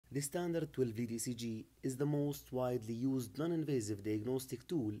The standard 12 lead ECG is the most widely used non-invasive diagnostic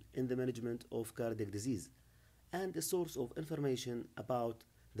tool in the management of cardiac disease and a source of information about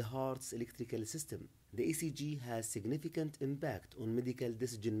the heart's electrical system. The ECG has significant impact on medical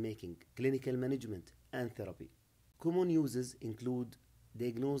decision making, clinical management, and therapy. Common uses include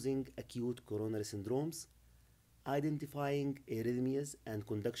diagnosing acute coronary syndromes, identifying arrhythmias and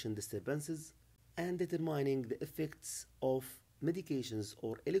conduction disturbances, and determining the effects of medications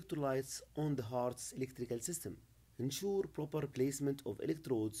or electrolytes on the heart's electrical system. Ensure proper placement of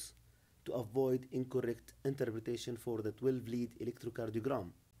electrodes to avoid incorrect interpretation for the 12-lead electrocardiogram.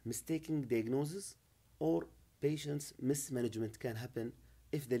 Mistaking diagnosis or patient's mismanagement can happen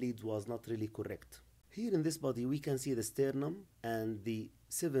if the lead was not really correct. Here in this body we can see the sternum and the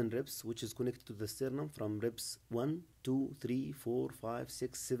 7 ribs which is connected to the sternum from ribs 1, 2, 3, 4, 5,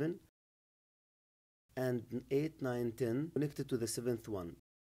 6, 7 and 8, 9, 10 connected to the 7th one.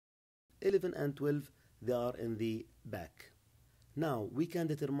 11 and 12 they are in the back. Now we can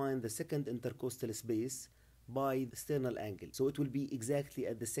determine the second intercostal space by the sternal angle. So it will be exactly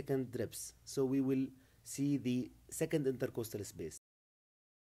at the second ribs. So we will see the second intercostal space.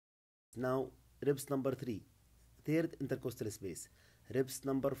 Now ribs number 3, third intercostal space, ribs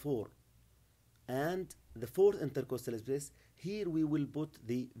number 4, and the fourth intercostal space. Here we will put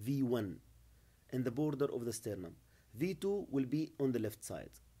the V1 in the border of the sternum. V2 will be on the left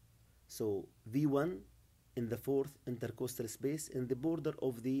side. So V1 in the fourth intercostal space in the border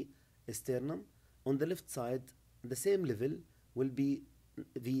of the sternum. On the left side, the same level will be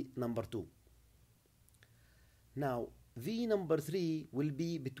V number 2. Now V number 3 will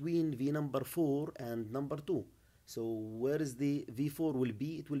be between V number 4 and number 2. So where is the V4 will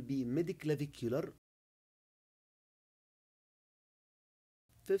be? It will be midclavicular,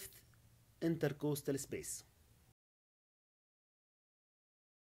 fifth intercostal space.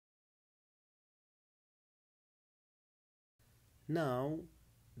 Now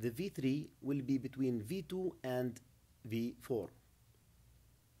the V3 will be between V2 and V4.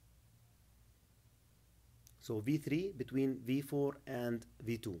 So V3 between V4 and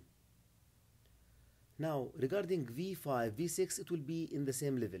V2. Now regarding V5, V6, it will be in the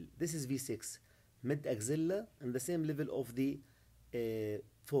same level. This is V6, mid-axilla, and the same level of the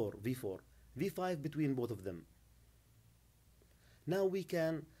V4. V5 between both of them. Now we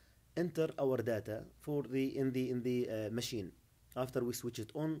can enter our data for in the machine. After we switch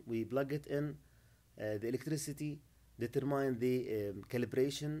it on, we plug it in, the electricity, determine the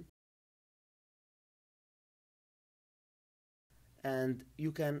calibration, and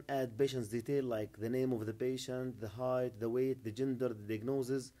you can add patient's detail like the name of the patient, the height, the weight, the gender, the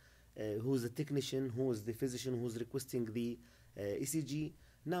diagnosis, who's the technician, who is the physician who's requesting the ECG.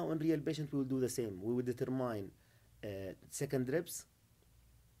 Now in real patient we will do the same. We will determine second ribs,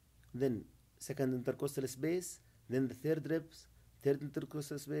 then second intercostal space, then the third ribs, third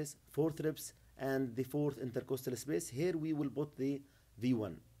intercostal space, fourth ribs, and the fourth intercostal space. Here we will put the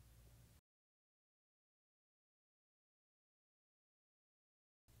V1.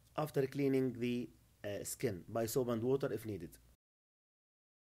 After cleaning the skin by soap and water if needed.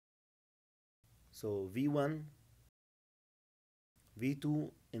 So V1,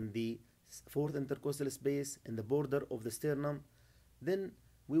 V2 in the fourth intercostal space in the border of the sternum. Then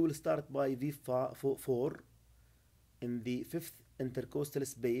we will start by V4 in the fifth intercostal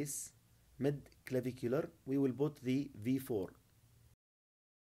space, mid-clavicular. We will put the V4.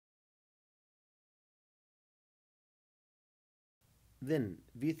 Then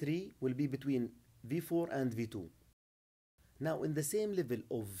V3 will be between V4 and V2. Now in the same level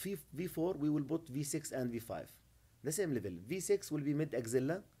of V4 we will put V6 and V5. The same level. V6 will be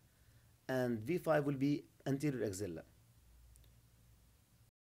mid-axilla and V5 will be anterior axilla.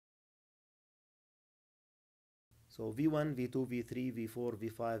 So V1, V2, V3, V4,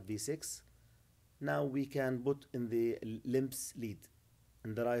 V5, V6. Now we can put in the limbs lead.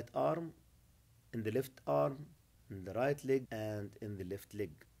 In the right arm, in the left arm, in the right leg, and in the left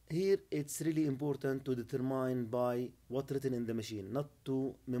leg. Here it's really important to determine by what's written in the machine, not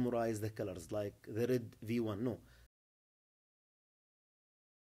to memorize the colors like the red V1, no.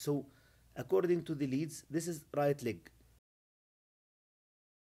 So according to the leads, this is right leg.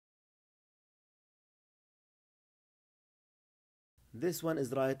 This one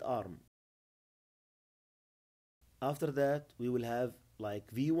is right arm. After that we will have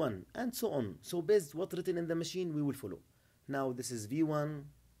like V1 and so on. So based what's written in the machine we will follow. Now this is V1,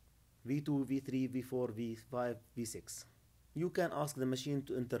 V2, V3, V4, V5, V6. You can ask the machine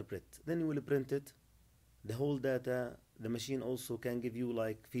to interpret. Then you will print it, the whole data. The machine also can give you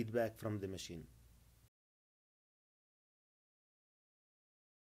like feedback from the machine.